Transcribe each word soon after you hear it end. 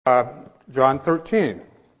John 13.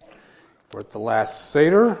 We're at the last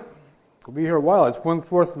Seder. We'll be here a while. It's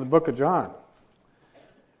 1/4 of the book of John.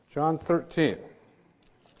 John 13.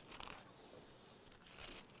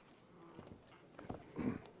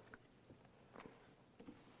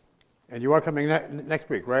 And you are coming next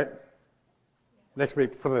week, right? Next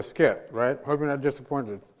week for the skit, right? Hope you're not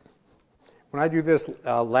disappointed. When I do this,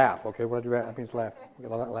 laugh, okay? When I do that means laugh.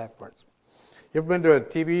 Laugh parts. You ever been to a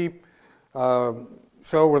TV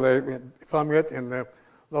show where they film it and the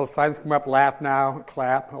little signs come up, laugh now,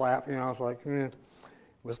 clap, laugh, you know, it's like, it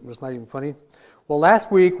was not even funny. Well,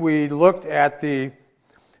 last week we looked at the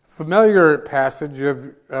familiar passage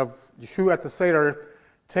of Yeshua at the Seder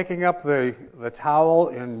taking up the towel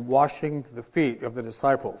and washing the feet of the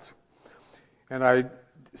disciples. And I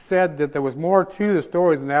said that there was more to the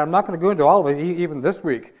story than that. I'm not going to go into all of it even this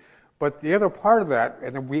week, but the other part of that,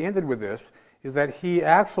 and we ended with this, is that he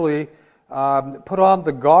actually put on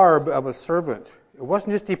the garb of a servant. It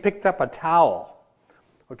wasn't just he picked up a towel.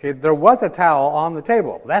 Okay, there was a towel on the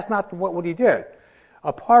table. That's not what he did.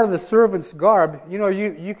 A part of the servant's garb, you know,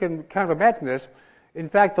 you can kind of imagine this. In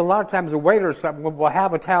fact, a lot of times a waiter or something will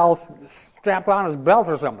have a towel strapped on his belt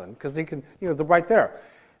or something because he can, you know, they're right there.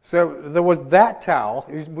 So there was that towel,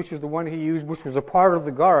 which is the one he used, which was a part of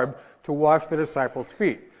the garb to wash the disciples'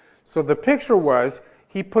 feet. So the picture was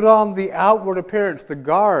he put on the outward appearance, the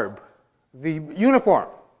garb, the uniform.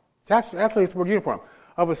 Actually, it's the word uniform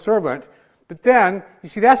of a servant. But then, you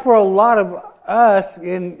see, that's where a lot of us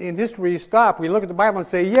in history stop. We look at the Bible and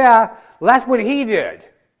say, yeah, well, that's what he did.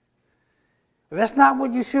 But that's not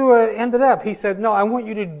what Yeshua ended up. He said, no, I want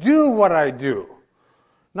you to do what I do.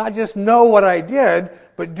 Not just know what I did,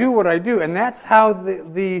 but do what I do. And that's how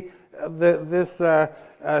this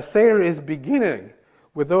Seder is beginning,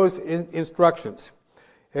 with those instructions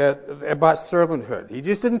about servanthood. He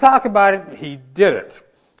just didn't talk about it, he did it.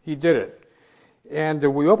 He did it. And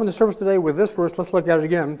we open the service today with this verse. Let's look at it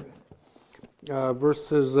again.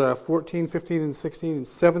 Verses 14, 15, and 16, and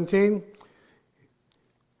 17.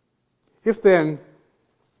 If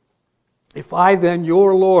I then,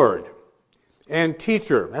 your Lord and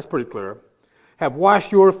teacher, that's pretty clear, have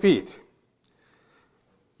washed your feet,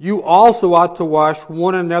 you also ought to wash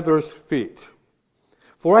one another's feet.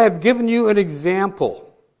 For I have given you an example,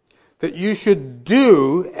 that you should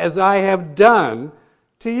do as I have done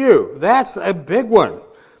to you. That's a big one,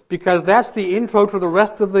 because that's the intro to the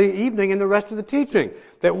rest of the evening and the rest of the teaching.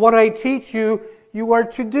 That what I teach you, you are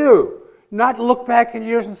to do. Not look back in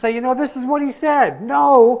years and say, you know, this is what he said.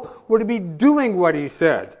 No, we're to be doing what he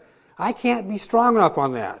said. I can't be strong enough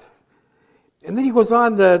on that. And then he goes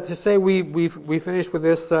on to say, we finish with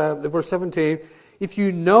this, verse 17, if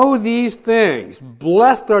you know these things,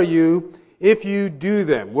 blessed are you if you do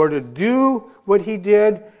them. We're to do what he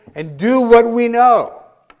did and do what we know.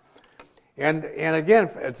 And again,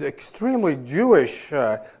 it's an extremely Jewish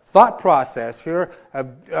thought process here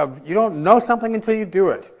of you don't know something until you do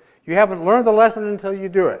it. You haven't learned the lesson until you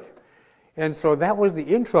do it. And so that was the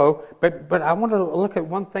intro, but I want to look at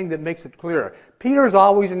one thing that makes it clearer. Peter's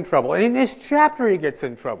always in trouble, and in this chapter he gets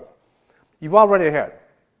in trouble. You've all read ahead.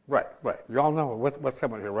 Right. You all know what's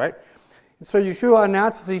coming here, right? And so Yeshua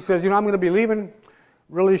announces, he says, you know, I'm going to be leaving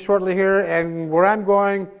really shortly here, and where I'm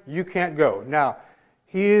going, you can't go. Now,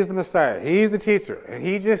 he is the Messiah. He's the teacher. And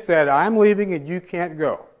he just said, I'm leaving and you can't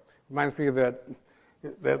go. Reminds me of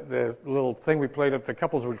the little thing we played at the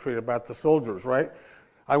couples retreat about the soldiers, right?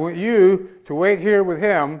 I want you to wait here with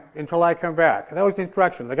him until I come back. That was the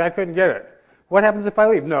instruction. The guy couldn't get it. What happens if I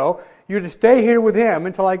leave? No, you're to stay here with him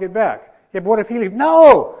until I get back. Yeah, but what if he leaves?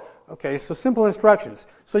 No! Okay, so simple instructions.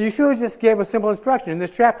 So Yeshua just gave a simple instruction. In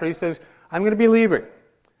this chapter, he says, I'm going to be leaving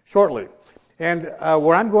shortly. And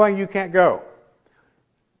where I'm going, you can't go.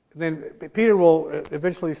 Then Peter will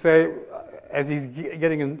eventually say, as he's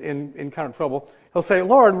getting in kind of trouble, he'll say,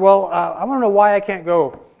 Lord, well, I want to know why I can't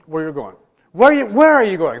go where you're going. Where are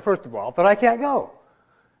you going, first of all, that I can't go?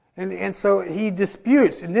 And so he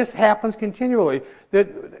disputes, and this happens continually,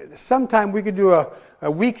 that sometime we could do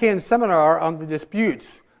a weekend seminar on the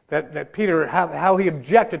disputes that Peter, how he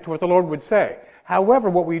objected to what the Lord would say. However,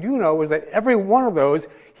 what we do know is that every one of those,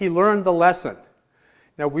 he learned the lesson.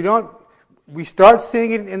 Now, we start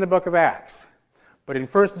seeing it in the book of Acts, but in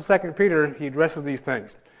 1st and 2nd Peter, he addresses these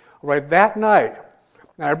things. All right, that night,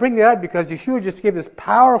 now I bring that up because Yeshua just gave this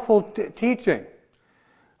powerful teaching,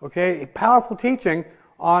 okay, a powerful teaching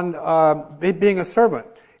on being a servant.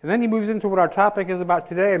 And then he moves into what our topic is about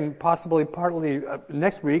today and possibly partly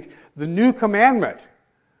next week, the new commandment,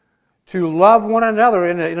 to love one another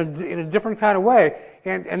in a different kind of way.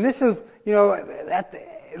 And this is, you know,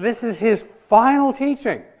 this is his final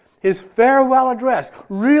teaching. His farewell address,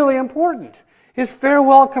 really important. His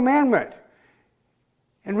farewell commandment.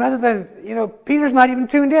 And rather than, Peter's not even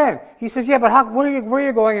tuned in. He says, yeah, but where are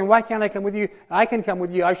you going and why can't I come with you? I can come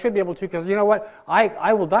with you. I should be able to because you know what?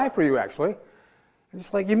 I will die for you, actually. And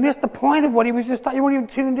it's like you missed the point of what he was just talking. You weren't even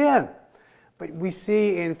tuned in. But we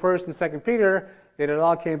see in 1st and 2nd Peter that it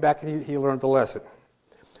all came back and he learned the lesson.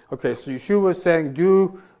 Okay, so Yeshua was saying,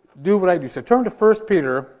 do what I do. So turn to 1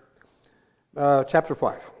 Peter chapter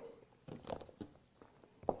 5.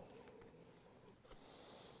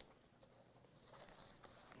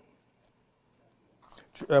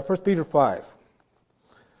 1 Peter 5,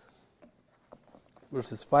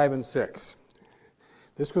 verses 5 and 6.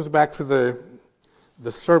 This goes back to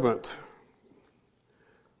the servant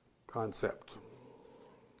concept.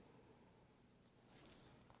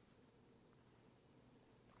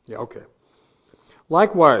 Yeah, okay.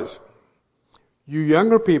 Likewise, you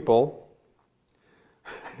younger people,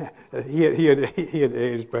 he had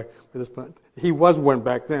aged back for this point. He was one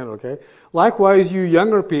back then, okay? Likewise, you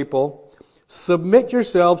younger people, submit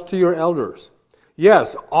yourselves to your elders.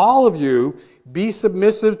 Yes, all of you, be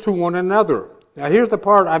submissive to one another. Now here's the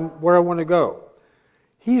part where I want to go.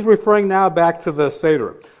 He's referring now back to the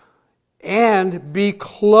Seder. And be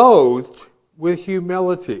clothed with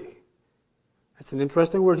humility. That's an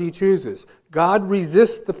interesting word he chooses. God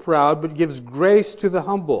resists the proud, but gives grace to the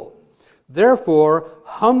humble. Therefore,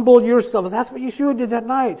 humble yourselves. That's what Yeshua did that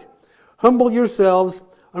night. Humble yourselves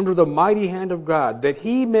under the mighty hand of God, that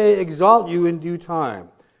he may exalt you in due time,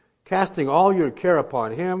 casting all your care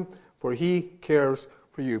upon him, for he cares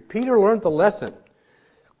for you. Peter learned the lesson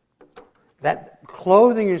that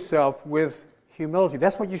clothing yourself with humility.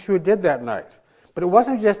 That's what Yeshua did that night. But it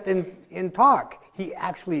wasn't just in talk. He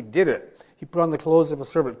actually did it. He put on the clothes of a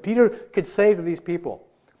servant. Peter could say to these people,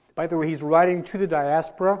 by the way, he's writing to the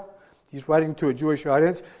diaspora. He's writing to a Jewish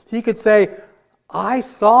audience. He could say, I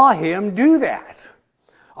saw him do that.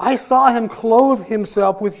 I saw him clothe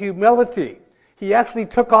himself with humility. He actually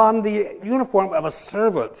took on the uniform of a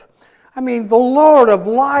servant. I mean, the Lord of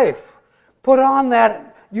life put on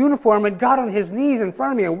that uniform and got on his knees in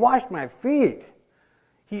front of me and washed my feet.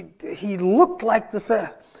 He looked like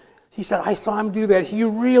he said, I saw him do that. He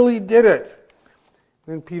really did it.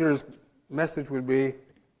 Then Peter's message would be,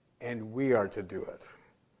 and we are to do it.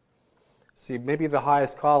 See, maybe the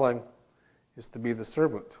highest calling is to be the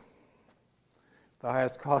servant. The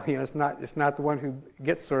highest calling, it's not the one who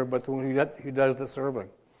gets served, but the one who does the serving.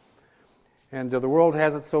 And the world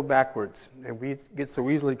has it so backwards, and we get so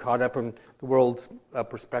easily caught up in the world's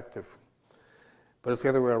perspective. But it's the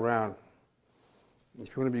other way around.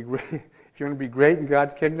 If you want to be great in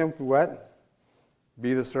God's kingdom, what?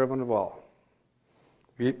 Be the servant of all.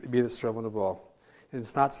 Be the servant of all. And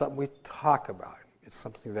it's not something we talk about. It's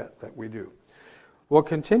something that we do. Well,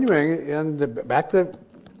 continuing back to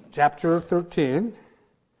chapter 13.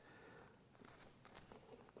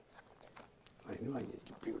 I knew I needed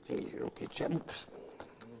to be with these here. Okay,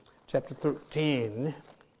 chapter 13.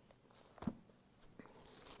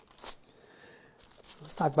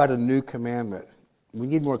 Let's talk about a new commandment. We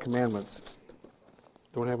need more commandments.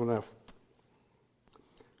 Don't have enough.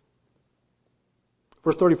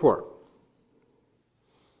 Verse 34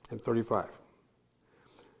 and 35.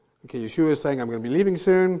 Okay, Yeshua is saying, I'm going to be leaving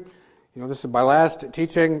soon. This is my last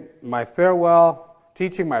teaching, my farewell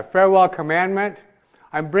commandment.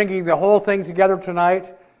 I'm bringing the whole thing together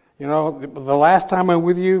tonight. The last time I'm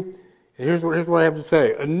with you, and here's what I have to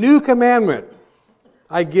say. A new commandment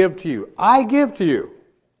I give to you. I give to you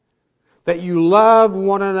that you love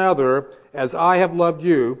one another as I have loved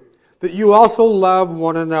you, that you also love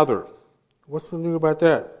one another. What's so new about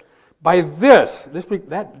that? By this,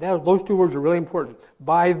 those two words are really important.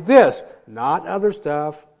 By this, not other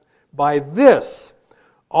stuff. By this,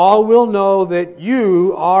 all will know that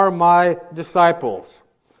you are my disciples.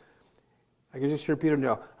 I can just hear Peter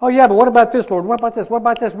now. Oh yeah, but what about this, Lord? What about this? What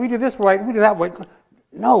about this? We do this right. We do that right.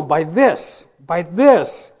 No, by this,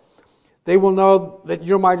 they will know that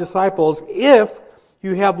you're my disciples if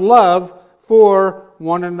you have love for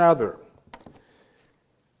one another.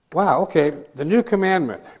 Wow, okay, the new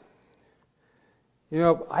commandment.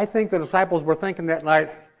 I think the disciples were thinking that night,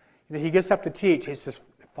 he gets up to teach. It's this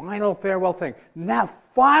final farewell thing. Now,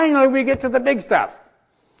 finally, we get to the big stuff.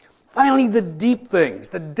 Finally, the deep things,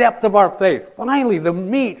 the depth of our faith. Finally, the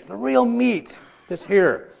meat, the real meat that's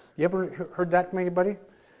here. You ever heard that from anybody?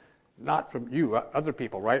 Not from you, other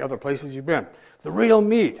people, right? Other places you've been. The real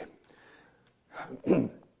meat.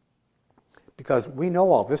 Because we know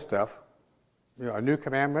all this stuff. A new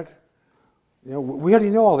commandment. We already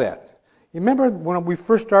know all that. You remember when we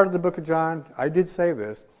first started the book of John? I did say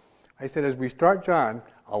this. I said, as we start John,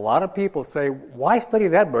 A lot of people say, why study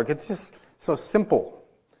that book? It's just so simple.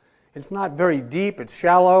 It's not very deep. It's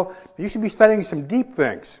shallow. You should be studying some deep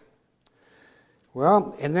things.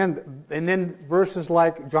 Well, and then verses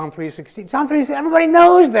like John 3:16. John 3:16, everybody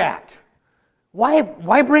knows that.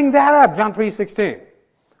 Why bring that up, John 3:16?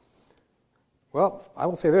 Well, I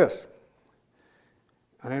will say this,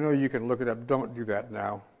 and I know you can look it up. Don't do that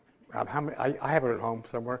now. I have it at home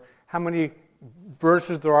somewhere. How many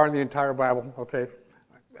verses there are in the entire Bible? Okay,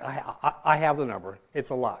 I have the number. It's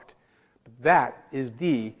a lot. But that is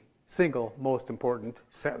the single most important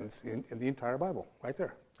sentence in the entire Bible, right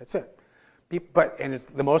there. That's it. And it's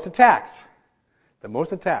the most attacked. The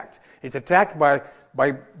most attacked. It's attacked by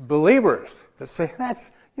believers that say,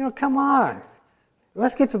 come on.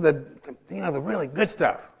 Let's get to the really good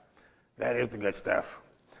stuff. That is the good stuff.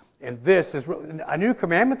 And this is a new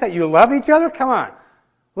commandment that you love each other? Come on.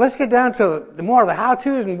 Let's get down to more of the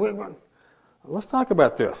how-tos and let's talk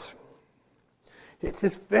about this. It's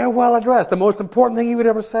just very well addressed. The most important thing he would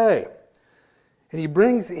ever say. And he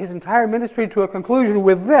brings his entire ministry to a conclusion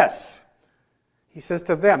with this. He says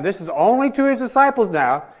to them, this is only to his disciples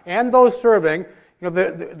now, and those serving.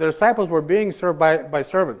 The disciples were being served by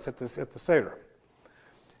servants at the Seder.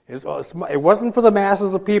 It wasn't for the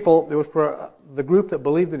masses of people. It was for the group that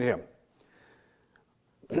believed in him.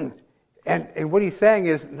 And what he's saying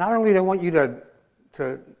is, not only do I want you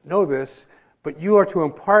to know this, but you are to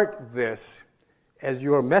impart this as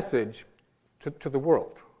your message to the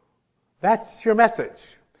world. That's your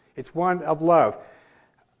message. It's one of love.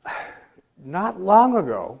 Not long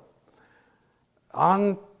ago,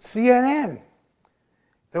 on CNN,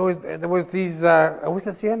 there was these. Was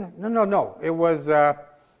it CNN? No. It was. It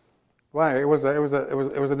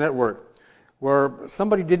was a network where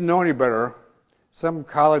somebody didn't know any better. Some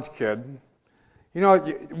college kid.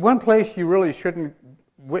 One place you really shouldn't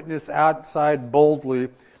witness outside boldly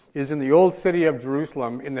is in the old city of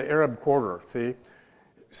Jerusalem in the Arab quarter. See.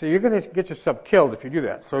 So you're going to get yourself killed if you do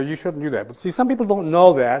that. So you shouldn't do that. But see, some people don't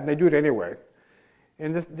know that, and they do it anyway.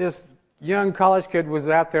 And this young college kid was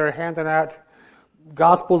out there handing out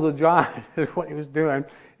Gospels of John, is what he was doing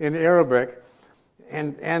in Arabic.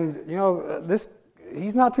 And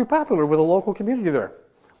he's not too popular with the local community there.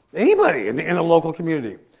 Anybody in the local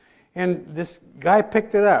community. And this guy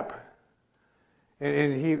picked it up.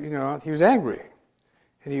 And he was angry.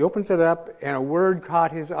 And he opens it up, and a word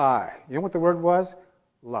caught his eye. You know what the word was?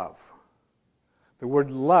 Love. The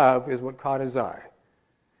word love is what caught his eye.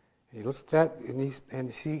 And he looked at that,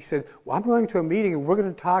 and he said, well, I'm going to a meeting, and we're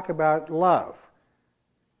going to talk about love.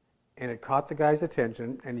 And it caught the guy's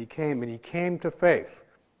attention, and he came to faith.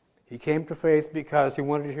 He came to faith because he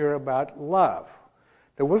wanted to hear about love.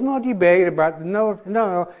 There was no debate about,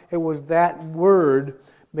 no. It was that word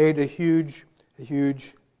made a huge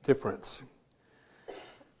difference.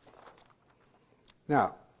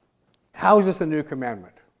 Now, how is this a new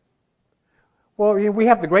commandment? Well, we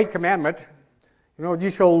have the great commandment.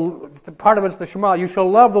 Part of it's the Shema. You shall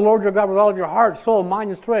love the Lord your God with all of your heart, soul,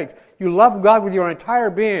 mind, and strength. You love God with your entire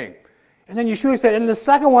being. And then Yeshua said, and the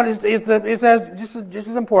second one is just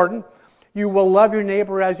as important. You will love your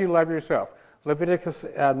neighbor as you love yourself. Leviticus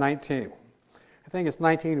 19. I think it's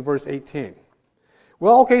 19 verse 18.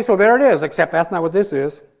 Well, okay, so there it is, except that's not what this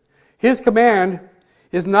is. His command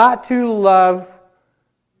is not to love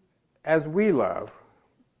as we love,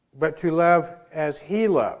 but to love as he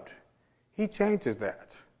loved. He changes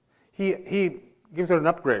that. He gives it an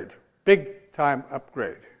upgrade, big time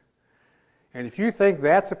upgrade. And if you think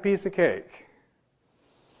that's a piece of cake,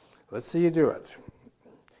 let's see you do it.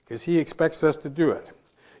 Because he expects us to do it.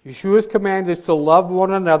 Yeshua's command is to love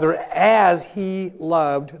one another as he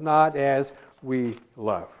loved, not as we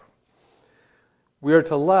love. We are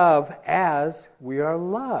to love as we are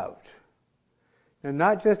loved. And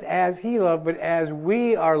not just as he loved, but as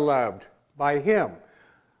we are loved by him.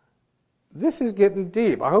 This is getting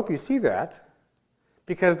deep. I hope you see that,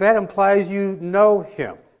 because that implies you know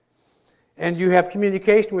him. And you have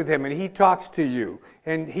communication with him, and he talks to you.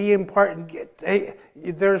 And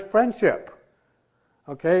there's friendship.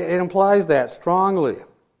 Okay? It implies that strongly.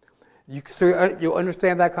 You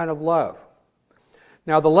understand that kind of love.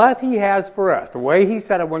 Now, the love he has for us, the way he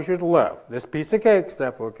said I want you to love, this piece of cake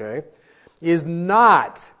stuff, okay, is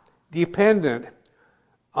not dependent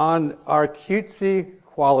on our cutesy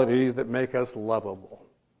qualities that make us lovable.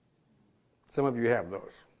 Some of you have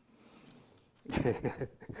those.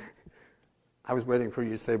 I was waiting for you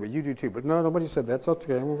to say, but you do too. But no, nobody said that. So it's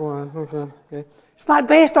okay. We'll go on. Okay. It's not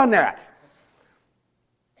based on that.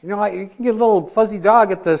 You can get a little fuzzy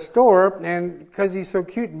dog at the store, and because he's so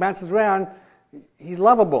cute and bounces around, he's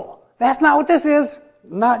lovable. That's not what this is.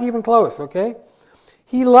 Not even close, okay?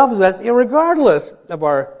 He loves us irregardless of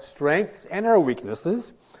our strengths and our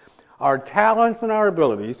weaknesses, our talents and our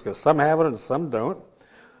abilities, because some have it and some don't.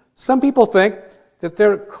 Some people think that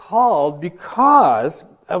they're called because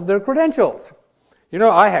of their credentials. You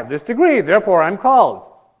know, I have this degree, therefore I'm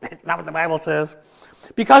called. That's not what the Bible says.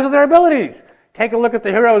 Because of their abilities. Take a look at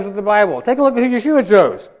the heroes of the Bible. Take a look at who Yeshua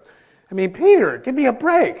chose. I mean, Peter, give me a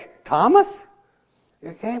break. Thomas?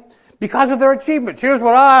 Okay? Because of their achievements. Here's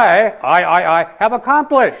what I have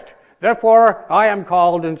accomplished. Therefore, I am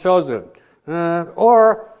called and chosen.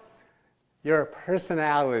 Or your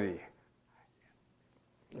personality.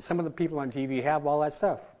 Some of the people on TV have all that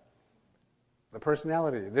stuff. The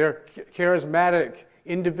personality. They're charismatic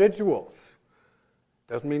individuals.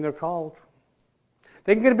 Doesn't mean they're called.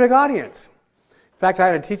 They can get a big audience. In fact, I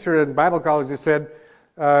had a teacher in Bible college that said,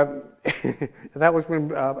 that was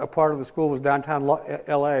when a part of the school was downtown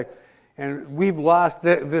L.A., and we've lost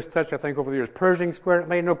this touch, I think, over the years. Pershing Square,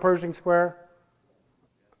 anybody know Pershing Square?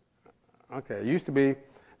 Okay, it used to be.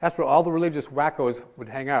 That's where all the religious wackos would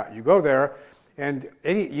hang out. You go there, and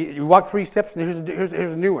you walk 3 steps, and here's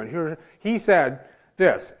a new one. He said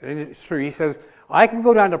this, and it's true. He says, I can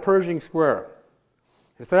go down to Pershing Square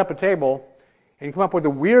and set up a table and come up with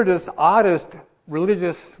the weirdest, oddest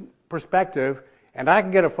religious perspective, and I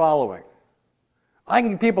can get a following. I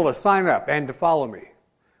can get people to sign up and to follow me.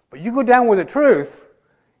 But you go down with the truth,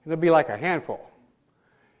 and it'll be like a handful.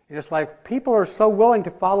 And it's like people are so willing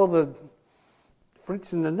to follow the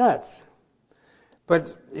fruits and the nuts.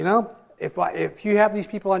 But, you know, if you have these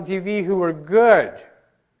people on TV who are good,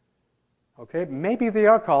 okay, maybe they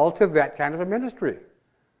are called to that kind of a ministry.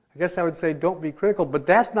 I guess I would say don't be critical, but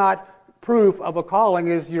that's not proof of a calling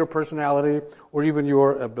is your personality or even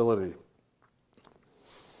your ability.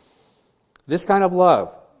 This kind of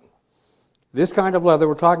love that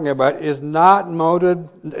we're talking about is not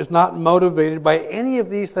motivated by any of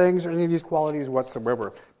these things or any of these qualities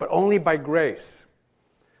whatsoever, but only by grace.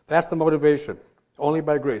 That's the motivation, only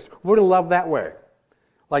by grace. We're to love that way,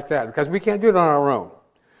 like that, because we can't do it on our own.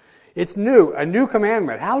 It's new, a new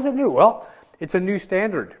commandment. How is it new? Well, it's a new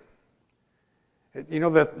standard. You know,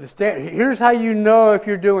 here's how you know if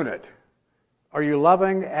you're doing it. Are you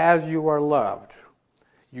loving as you are loved?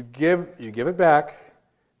 You give it back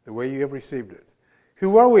the way you have received it.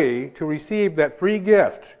 Who are we to receive that free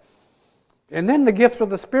gift? And then the gifts of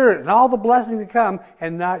the Spirit and all the blessings that come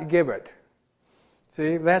and not give it.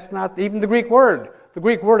 See, that's not even the Greek word. The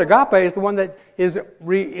Greek word agape is the one that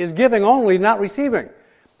is giving only, not receiving.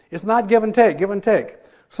 It's not give and take, give and take.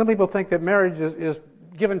 Some people think that marriage is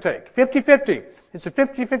give and take. 50-50. It's a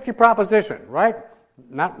 50-50 proposition, right?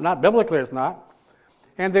 Not biblically it's not.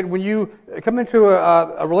 And that when you come into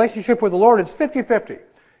a relationship with the Lord, it's 50-50.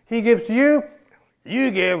 He gives to you,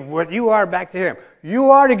 you give what you are back to Him.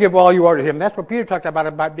 You are to give all you are to Him. That's what Peter talked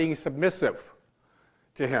about being submissive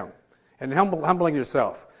to Him and humbling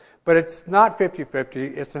yourself. But it's not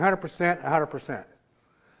 50-50. It's 100%, 100%.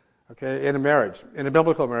 Okay, in a marriage, in a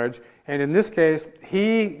biblical marriage. And in this case,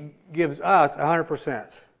 He gives us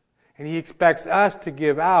 100%. And He expects us to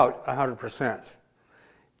give out 100%.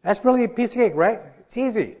 That's really a piece of cake, right? It's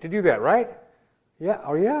easy to do that, right? Yeah.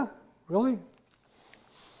 Oh, yeah? Really?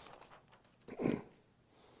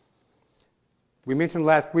 We mentioned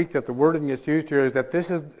last week that the wording that's used here is that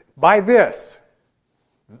by this,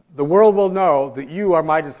 the world will know that you are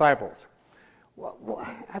my disciples. Well,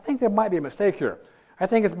 I think there might be a mistake here. I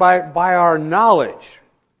think it's by our knowledge,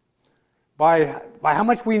 by how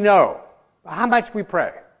much we know, how much we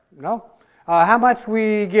pray, no? How much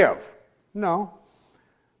we give, no?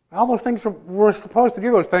 All those things, we're supposed to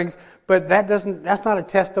do those things, but that's not a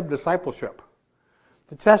test of discipleship.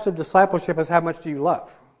 The test of discipleship is how much do you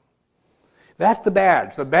love? That's the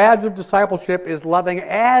badge. The badge of discipleship is loving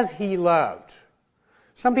as He loved.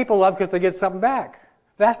 Some people love because they get something back.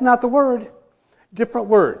 That's not the word. Different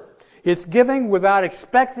word. It's giving without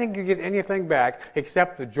expecting to get anything back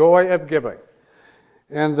except the joy of giving.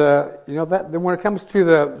 And when it comes to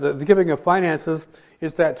the giving of finances,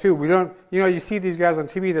 it's that too. We don't. You see these guys on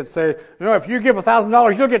TV that say, if you give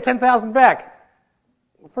 $1,000, you'll get $10,000 back.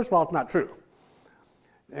 Well, first of all, it's not true.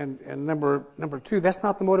 And number two, that's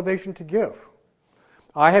not the motivation to give.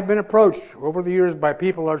 I have been approached over the years by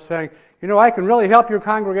people who are saying, I can really help your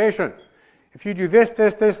congregation. If you do this,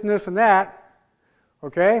 this, and this, and that,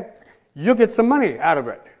 okay, you'll get some money out of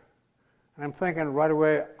it. And I'm thinking right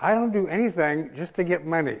away, I don't do anything just to get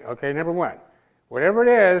money, okay, number one. Whatever it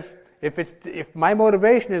is, if my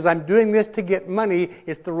motivation is I'm doing this to get money,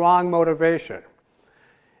 it's the wrong motivation.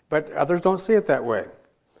 But others don't see it that way.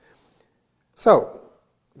 So,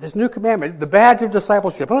 this new commandment, the badge of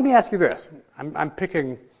discipleship. Let me ask you this. I'm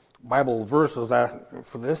picking Bible verses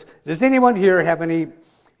for this. Does anyone here have any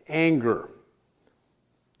anger?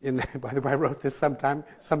 By the way, I wrote this some time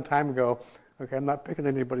ago. Okay, I'm not picking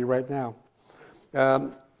anybody right now.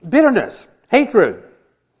 Bitterness, hatred,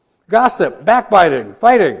 gossip, backbiting,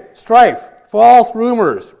 fighting, strife, false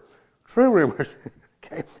rumors, true rumors.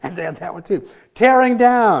 Okay, and add that one too. Tearing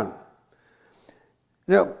down.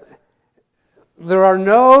 There are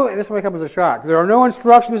no, this might come as a shock, there are no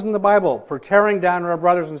instructions in the Bible for tearing down our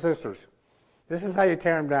brothers and sisters. This is how you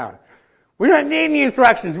tear them down. We don't need any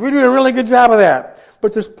instructions. We do a really good job of that.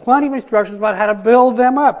 But there's plenty of instructions about how to build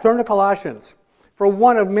them up. Turn to Colossians for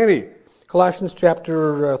one of many. Colossians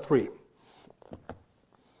chapter 3.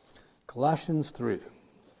 Colossians 3.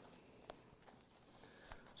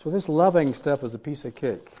 So this loving stuff is a piece of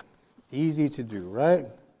cake. Easy to do, right?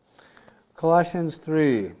 Colossians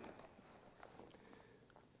 3.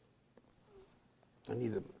 I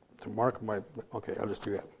need to mark my... Okay, I'll just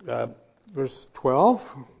do that. Verse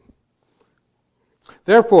 12.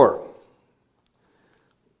 Therefore...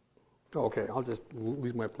 Okay, I'll just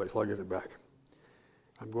lose my place. I'll get it back.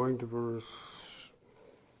 I'm going to verse...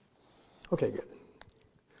 Okay, good.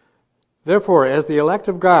 Therefore, as the elect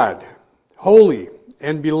of God, holy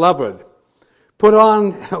and beloved, put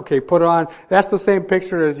on... That's the same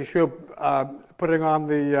picture as Yeshua putting on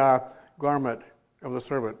the garment of the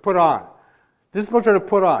servant. Put on. This is what you're to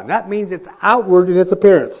put on. That means it's outward in its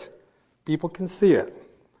appearance. People can see it.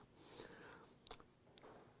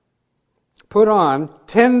 Put on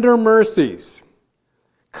tender mercies,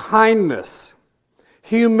 kindness,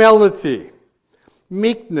 humility,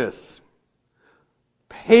 meekness,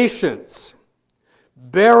 patience,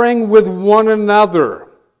 bearing with one another,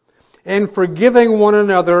 and forgiving one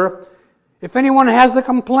another if anyone has a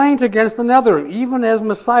complaint against another, even as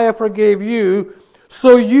Messiah forgave you,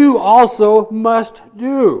 so you also must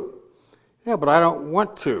do. Yeah, but I don't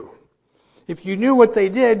want to. If you knew what they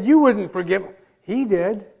did, you wouldn't forgive. He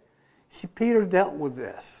did. See, Peter dealt with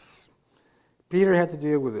this. Peter had to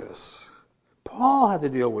deal with this. Paul had to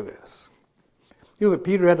deal with this. You know that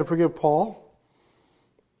Peter had to forgive Paul?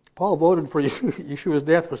 Paul voted for Yeshua's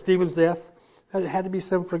death, for Stephen's death. There had to be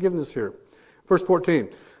some forgiveness here. Verse 14.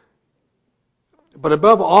 But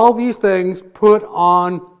above all these things, put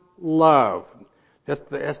on love.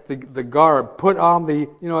 That's the garb. Put on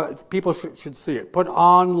people should see it. Put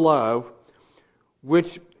on love,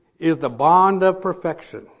 which is the bond of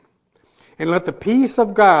perfection. And let the peace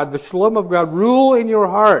of God, the shalom of God, rule in your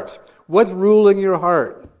hearts. What's ruling your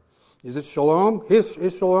heart? Is it shalom? His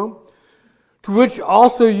shalom? To which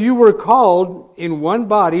also you were called in one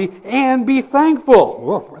body, and be thankful.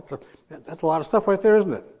 Whoa, that's a lot of stuff right there,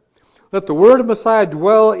 isn't it? Let the word of Messiah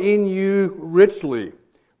dwell in you richly.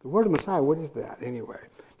 The word of Messiah, what is that anyway?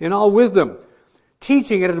 In all wisdom,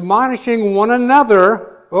 teaching and admonishing one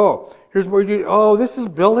another. Here's where you do. This is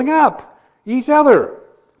building up each other.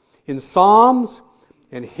 In psalms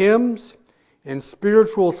and hymns and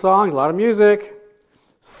spiritual songs, a lot of music,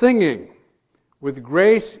 singing with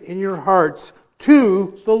grace in your hearts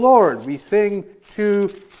to the Lord. We sing to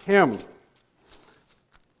Him.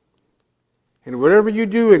 And whatever you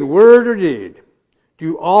do in word or deed,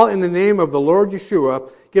 do all in the name of the Lord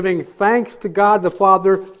Yeshua, giving thanks to God the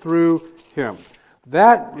Father through Him.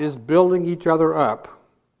 That is building each other up.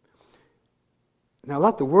 Now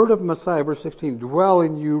let the word of Messiah, verse 16, dwell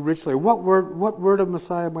in you richly. What word of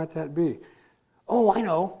Messiah might that be? Oh, I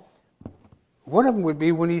know. One of them would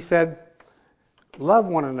be when he said, love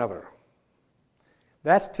one another.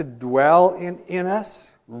 That's to dwell in us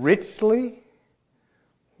richly.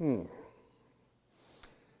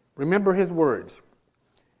 Remember his words.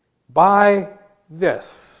 By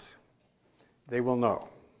this, they will know.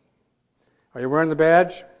 Are you wearing the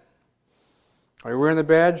badge? Are you wearing the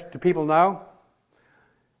badge? Do people know?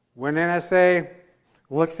 When NSA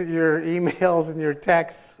looks at your emails and your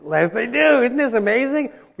texts, as they do, isn't this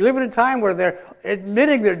amazing? We live in a time where they're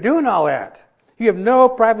admitting they're doing all that. You have no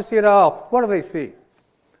privacy at all. What do they see?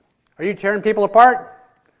 Are you tearing people apart?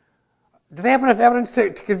 Do they have enough evidence to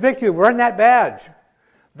convict you of wearing that badge?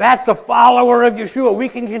 That's a follower of Yeshua. We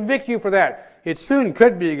can convict you for that. It soon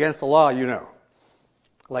could be against the law,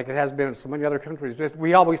 like it has been in so many other countries.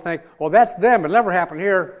 We always think, well, that's them. It'll never happen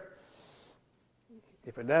here.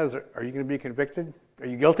 If it does, are you going to be convicted? Are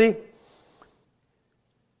you guilty?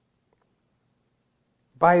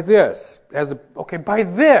 By this,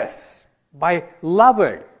 by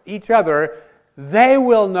loving each other, they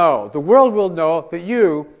will know, the world will know that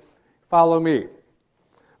you follow me.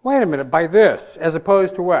 Wait a minute, by this, as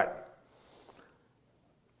opposed to what?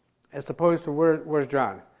 As opposed to where's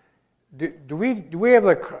John? Do we have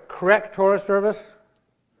the correct Torah service?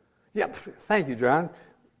 Yep, thank you, John.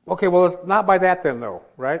 Okay, well, it's not by that then, though,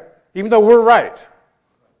 right? Even though we're right.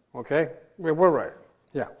 Okay? We're right.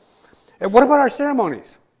 Yeah. And what about our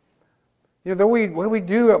ceremonies? You know, when we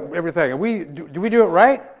do everything, and do we do it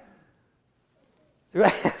right?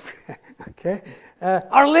 Okay.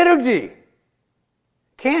 Our liturgy.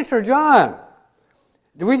 Cantor John.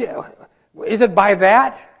 Is it by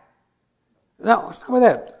that? No, it's not by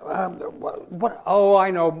that. What? Oh,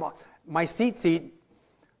 I know. My seat.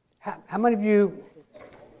 How many of you?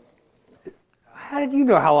 How did you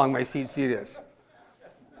know how long my seat is?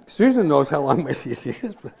 Susan knows how long my seat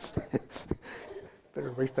is. But better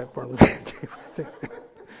erase that part of the table.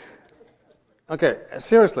 Okay,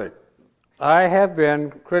 seriously. I have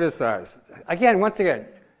been criticized. Once again,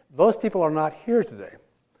 those people are not here today.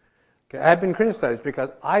 Okay, I've been criticized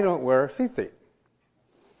because I don't wear seat.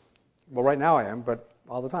 Well, right now I am, but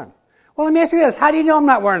all the time. Well, let me ask you this. How do you know I'm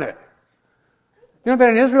not wearing it? You know that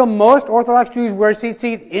in Israel, most Orthodox Jews wear seat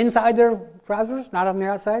inside their trousers, not on the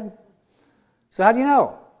outside? So how do you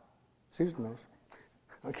know? Susan knows.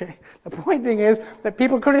 Okay? The point being is that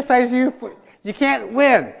people criticize you you can't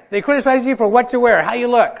win. They criticize you for what you wear, how you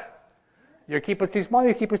look. Your keeper's too small,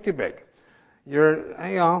 your keeper's too big.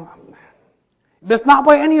 It's not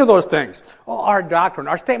by any of those things. Oh, our doctrine,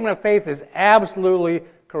 our statement of faith is absolutely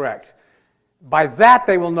correct. By that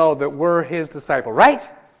they will know that we're his disciple, right?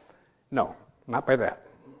 No, not by that.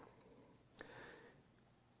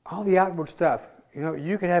 All the outward stuff,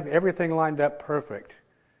 you can have everything lined up perfect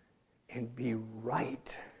and be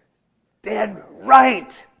right. Dead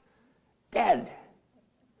right. Dead.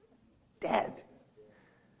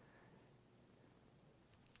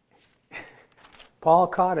 Paul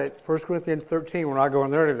caught it, 1 Corinthians 13. We're not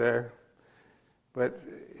going there today. But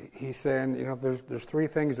he's saying, there's three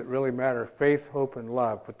things that really matter: faith, hope, and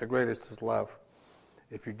love. But the greatest is love.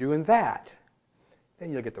 If you're doing that,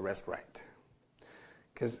 then you'll get the rest right.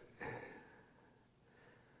 Because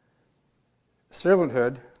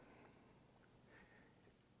servanthood,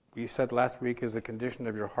 we said last week, is a condition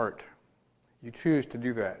of your heart. You choose to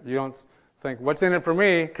do that. You don't think, what's in it for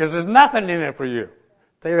me? Because there's nothing in it for you. I'll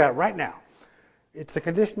tell you that right now. It's a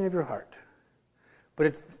condition of your heart. But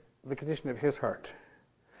it's the condition of his heart.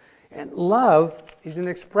 And love is an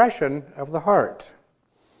expression of the heart.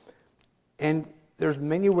 And there's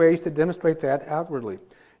many ways to demonstrate that outwardly.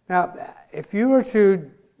 Now, if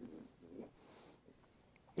the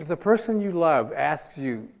person you love asks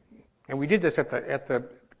you, and we did this at the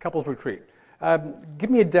couples retreat, give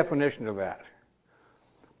me a definition of that.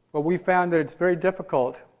 Well, we found that it's very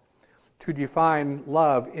difficult to define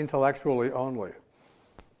love intellectually only,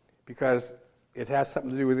 because it has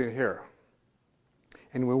something to do with in here.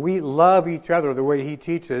 And when we love each other the way he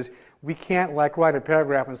teaches, we can't write a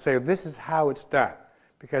paragraph and say, this is how it's done,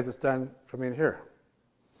 because it's done from in here.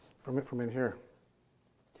 From in here.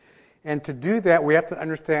 And to do that, we have to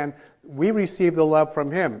understand we receive the love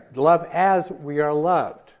from him. Love as we are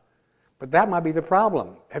loved. But that might be the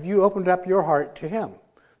problem. Have you opened up your heart to him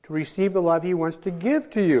to receive the love he wants to give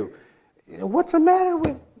to you? What's the matter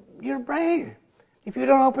with your brain? If you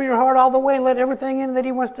don't open your heart all the way and let everything in that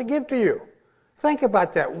he wants to give to you. Think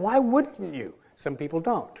about that. Why wouldn't you? Some people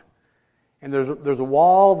don't. And there's a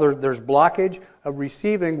wall, there's blockage of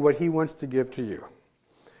receiving what he wants to give to you.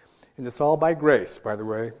 And it's all by grace, by the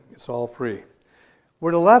way. It's all free.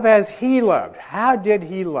 We're to love as he loved. How did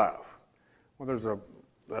he love? Well, there's a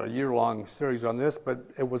year-long series on this, but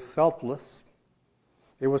it was selfless.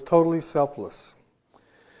 It was totally selfless.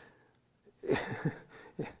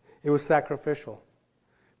 It was sacrificial.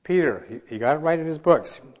 Peter, he got it right in his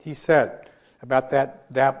books. He said about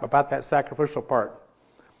that sacrificial part.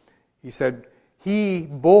 He said, he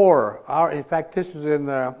bore our, in fact, this is in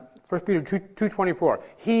 1 Peter 2:24.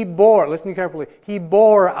 He bore, listen carefully, he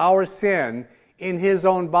bore our sin in his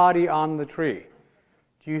own body on the tree.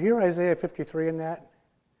 Do you hear Isaiah 53 in that?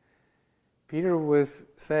 Peter was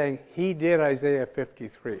saying he did Isaiah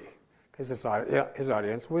 53 because his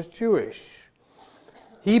audience was Jewish.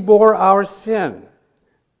 He bore our sin.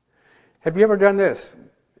 Have you ever done this?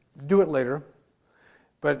 Do it later.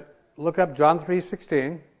 But look up John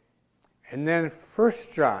 3:16 and then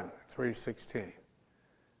 1 John 3:16.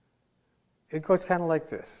 It goes kind of like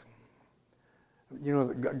this.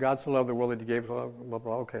 God so loved the world that he gave, blah, blah,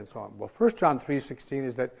 blah, okay, and so on. Well, 1 John 3:16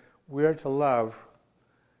 is that we are to love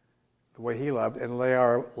the way he loved and lay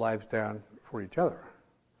our lives down for each other.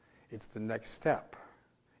 It's the next step.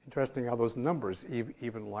 Interesting how those numbers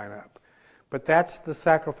even line up. But that's the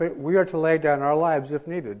sacrifice. We are to lay down our lives, if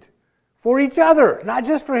needed, for each other, not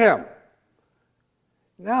just for him.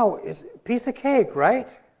 Now, it's a piece of cake, right?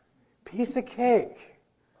 Piece of cake.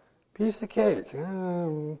 Piece of cake.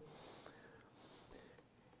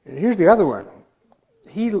 And here's the other one.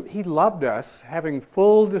 He loved us having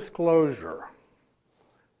full disclosure.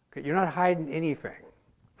 Okay, you're not hiding anything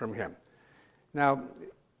from him. Now,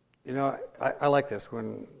 I like this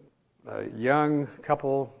when a young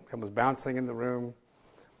couple comes bouncing in the room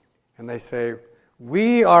and they say,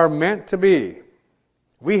 "We are meant to be.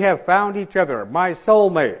 We have found each other, my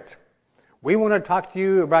soulmate. We want to talk to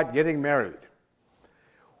you about getting married."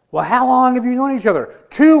 Well, how long have you known each other?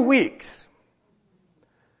 2 weeks.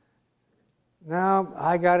 Now,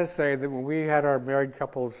 I got to say that when we had our married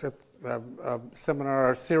couples seminar,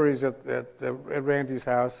 our series at Randy's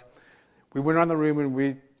house, we went on the room and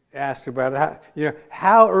we asked about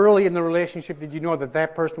how early in the relationship did you know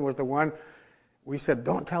that person was the one? We said,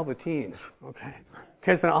 don't tell the teens, okay?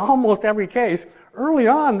 Because in almost every case, early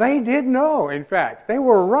on, they did know. In fact, they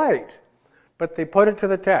were right, but they put it to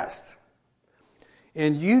the test.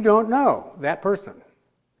 And you don't know that person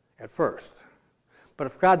at first. But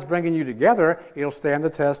if God's bringing you together, it'll stand the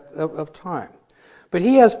test of time. But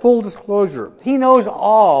he has full disclosure. He knows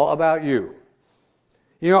all about you.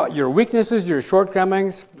 Your weaknesses, your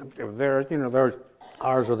shortcomings,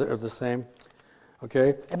 ours are the same.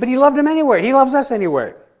 Okay? But he loved him anyway. He loves us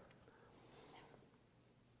anyway.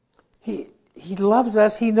 He loves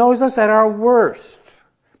us. He knows us at our worst.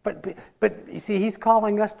 But you see, he's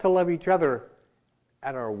calling us to love each other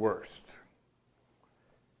at our worst.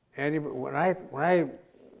 And when I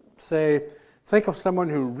say, think of someone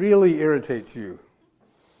who really irritates you,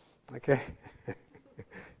 okay?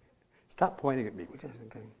 Stop pointing at me.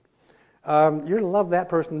 Okay. You're to love that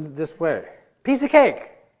person this way. Piece of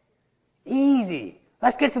cake. Easy.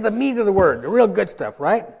 Let's get to the meat of the word, the real good stuff,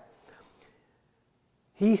 right?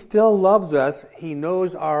 He still loves us. He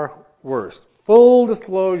knows our worst. Full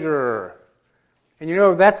disclosure. And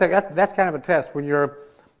that's kind of a test. When you're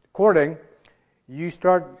courting, you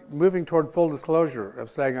start moving toward full disclosure of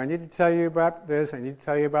saying, I need to tell you about this, I need to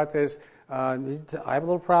tell you about this, I have a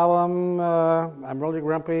little problem, I'm really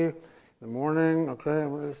grumpy in the morning,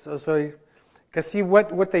 okay? So because see,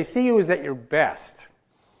 what they see you is at your best.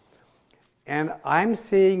 And I'm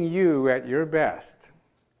seeing you at your best.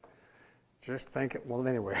 Just think, well,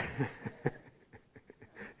 anyway.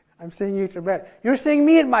 I'm seeing you at your best. You're seeing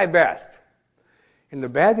me at my best. And the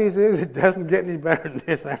bad news is it doesn't get any better than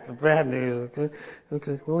this. That's the bad news.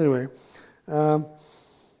 Okay. Well, anyway,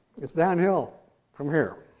 it's downhill from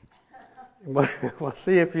here. We'll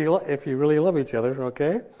see if you really love each other.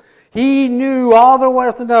 Okay. He knew all there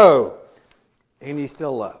was to know, and he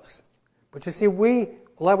still loves. But you see, we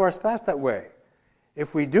love our spouse that way.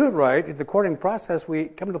 If we do it right, in the courting process, we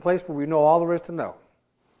come to the place where we know all there is to know.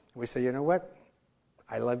 We say, you know what?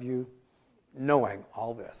 I love you, knowing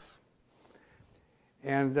all this.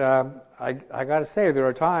 And I got to say, there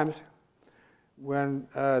are times when,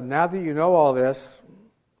 now that you know all this,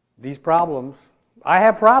 these problems, I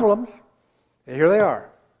have problems, and here they are.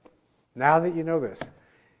 Now that you know this.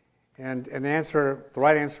 And the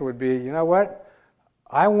right answer would be, you know what?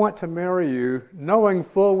 I want to marry you knowing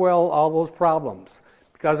full well all those problems.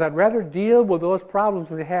 Because I'd rather deal with those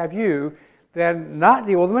problems and have you than not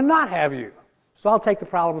deal with them and not have you. So I'll take the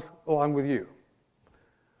problems along with you.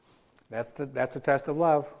 That's the test of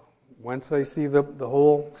love. Once they see the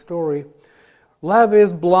whole story. Love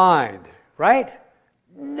is blind, right?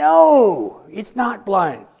 No, it's not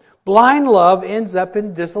blind. Blind love ends up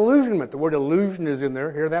in disillusionment. The word illusion is in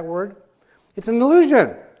there. Hear that word? It's an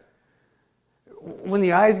illusion. When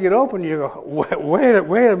the eyes get open, you go, wait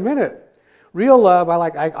a minute. Real love,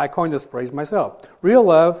 I coined this phrase myself. Real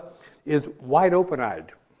love is wide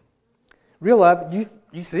open-eyed. Real love,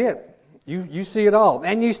 you see it. You see it all,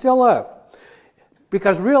 and you still love.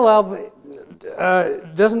 Because real love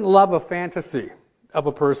doesn't love a fantasy of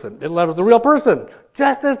a person. It loves the real person,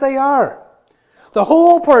 just as they are. The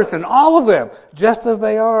whole person, all of them, just as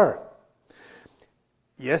they are.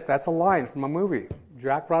 Yes, that's a line from a movie.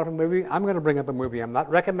 Jack brought up a movie. I'm going to bring up a movie. I'm not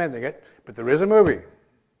recommending it, but there is a movie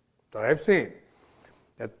that I've seen.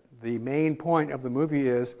 That the main point of the movie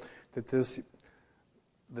is that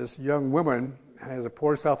this young woman has a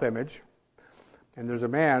poor self-image, and there's a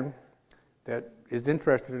man that is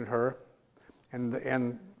interested in her,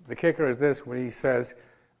 and the kicker is this: when he says,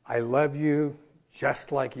 "I love you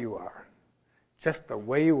just like you are, just the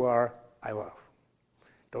way you are, I love.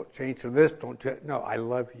 Don't change to this. No, I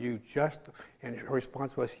love you just." And her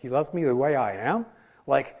response was, "He loves me the way I am?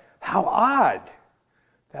 Like, how odd!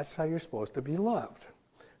 That's how you're supposed to be loved,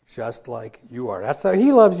 just like you are. That's how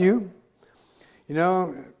he loves you." You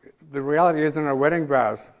know, the reality is in our wedding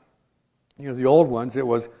vows, the old ones, it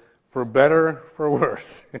was for better, for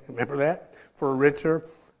worse. Remember that? For richer,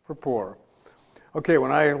 for poor. Okay,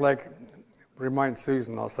 when I remind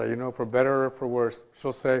Susan, I'll say, for better or for worse.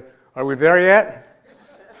 She'll say, are we there yet?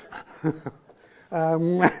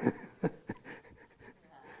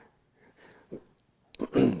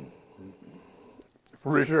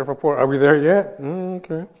 For richer or for poor, are we there yet?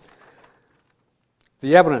 Okay.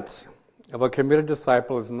 The evidence of a committed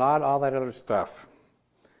disciple is not all that other stuff,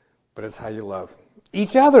 but it's how you love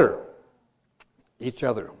each other. Each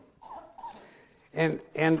other. And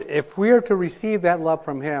if we are to receive that love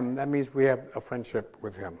from Him, that means we have a friendship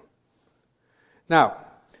with Him. Now,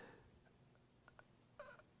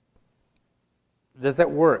 does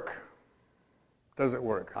that work? Does it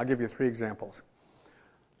work? I'll give you 3 examples.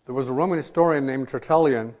 There was a Roman historian named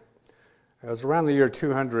Tertullian. It was around the year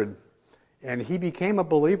 200, and he became a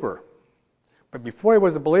believer. But before he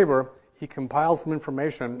was a believer, he compiled some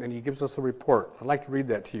information, and he gives us a report. I'd like to read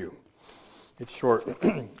that to you. It's short.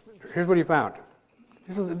 Here's what he found.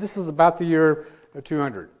 This is about the year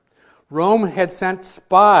 200. Rome had sent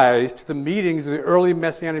spies to the meetings of the early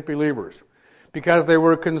Messianic believers because they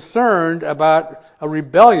were concerned about a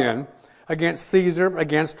rebellion against Caesar,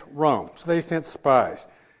 against Rome. So they sent spies.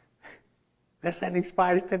 They're sending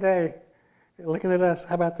spies today. Looking at us.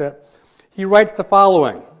 How about that? He writes the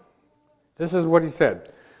following. This is what he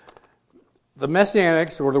said. The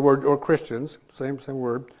Messianics, or Christians, same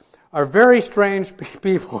word, are very strange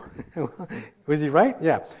people. Was he right?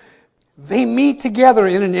 Yeah. They meet together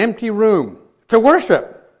in an empty room to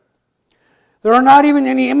worship. There are not even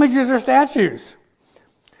any images or statues.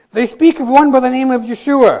 They speak of one by the name of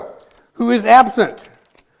Yeshua, who is absent.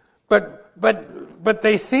 But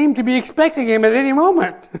they seem to be expecting him at any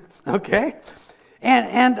moment. Okay?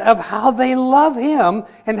 And of how they love him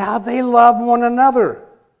and how they love one another.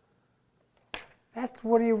 That's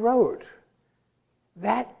what he wrote.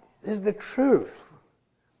 That is the truth.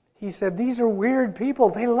 He said, these are weird people.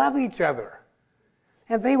 They love each other.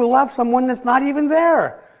 And they will love someone that's not even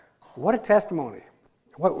there. What a testimony.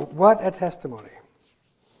 What a testimony.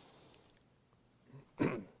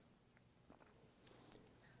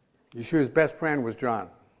 Yeshua's best friend was John.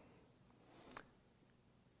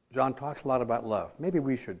 John talks a lot about love. Maybe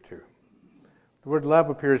we should too. The word love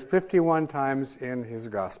appears 51 times in his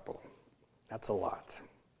gospel. That's a lot.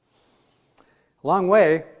 A long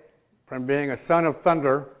way from being a son of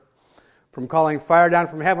thunder, from calling fire down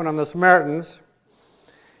from heaven on the Samaritans,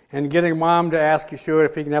 and getting Mom to ask Yeshua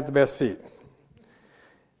if he can have the best seat,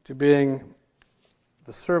 to being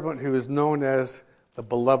the servant who is known as the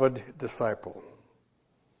beloved disciple.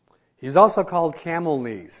 He's also called camel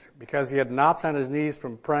knees because he had knots on his knees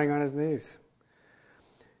from praying on his knees.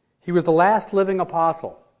 He was the last living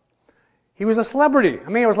apostle. He was a celebrity. I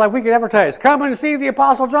mean, it was like we could advertise, come and see the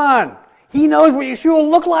Apostle John. He knows what Yeshua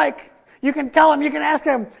looked like. You can tell him, you can ask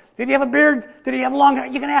him, did he have a beard? Did he have long hair?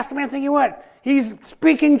 You can ask him anything you want. He's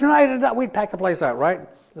speaking tonight. We'd pack the place out, right?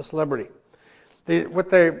 The celebrity. What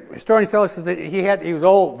the historians tell us is that he was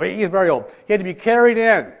old. He was very old. He had to be carried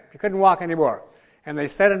in. He couldn't walk anymore. And they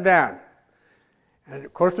set him down. And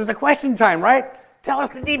of course, there's a question time, right? Tell us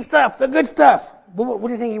the deep stuff, the good stuff. What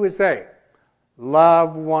do you think he would say?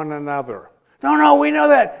 Love one another. No, we know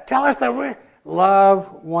that. Tell us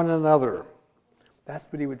love one another. That's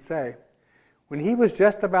what he would say. When he was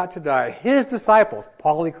just about to die, his disciples,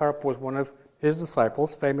 Polycarp was one of his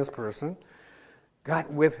disciples, famous person, got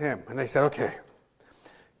with him. And they said, okay,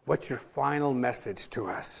 what's your final message to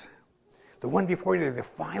us? The one before you, the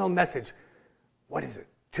final message. What is it?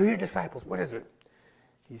 To your disciples, what is it?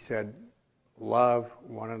 He said, love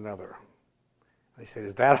one another. They said,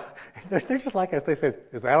 is that, they're just like us. They said,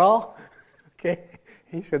 is that all? Okay.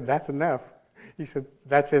 He said, that's enough. He said,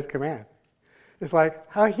 that's his command. It's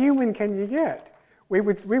like, how human can you get? We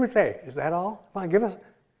would say, is that all? Fine, give us.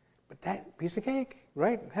 But that piece of cake,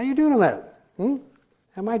 right? How you doing on that? How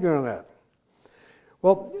am I doing on that?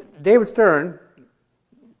 Well, David Stern,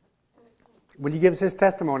 when he gives his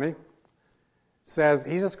testimony, says,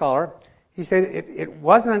 he's a scholar, he said it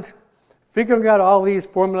wasn't figuring out all these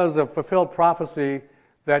formulas of fulfilled prophecy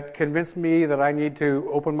that convinced me that I need to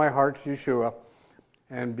open my heart to Yeshua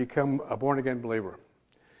and become a born-again believer.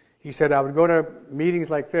 He said, I would go to meetings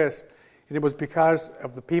like this, and it was because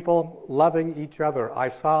of the people loving each other. I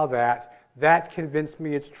saw that. That convinced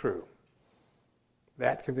me it's true.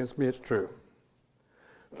 That convinced me it's true.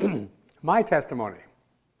 My testimony.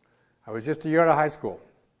 I was just a year out of high school.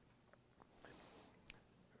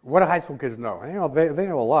 What do high school kids know? They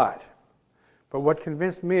know a lot. But what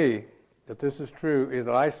convinced me that this is true is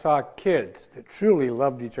that I saw kids that truly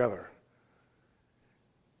loved each other.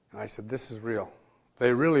 And I said, this is real.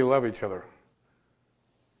 They really love each other.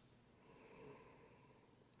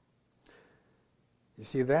 You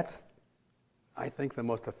see, I think, the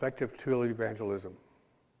most effective tool of evangelism.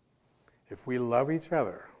 If we love each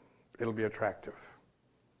other, it'll be attractive.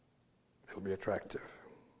 It'll be attractive.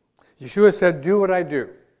 Yeshua said, do what I do.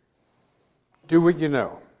 Do what you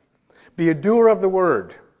know. Be a doer of the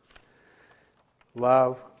word.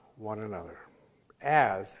 Love one another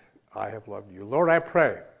as I have loved you. Lord, I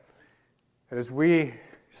pray that as we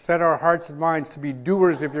set our hearts and minds to be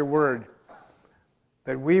doers of your word,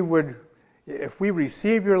 that we would, if we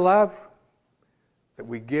receive your love, that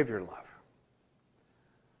we give your love.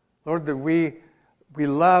 Lord, that we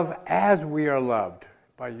love as we are loved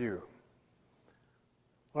by you.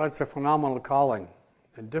 Lord, it's a phenomenal calling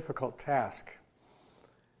and difficult task.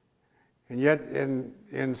 And yet,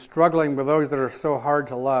 in struggling with those that are so hard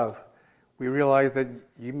to love, we realize that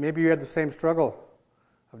maybe you had the same struggle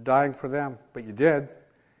of dying for them, but you did.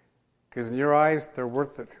 Because in your eyes, they're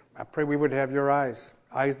worth it. I pray we would have your eyes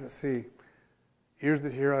that see, ears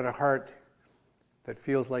that hear, and a heart that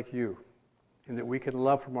feels like you, and that we can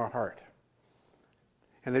love from our heart.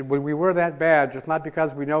 And that when we were that bad, just not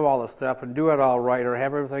because we know all the stuff and do it all right or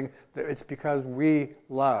have everything, it's because we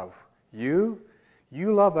love you.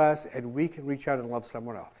 You love us, and we can reach out and love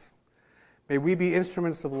someone else. May we be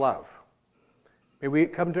instruments of love. May we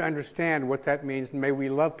come to understand what that means, and may we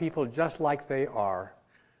love people just like they are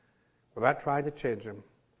without trying to change them.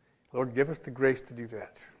 Lord, give us the grace to do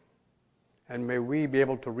that. And may we be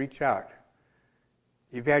able to reach out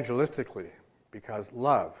evangelistically, because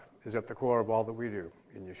love is at the core of all that we do.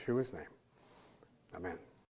 In Yeshua's name, amen.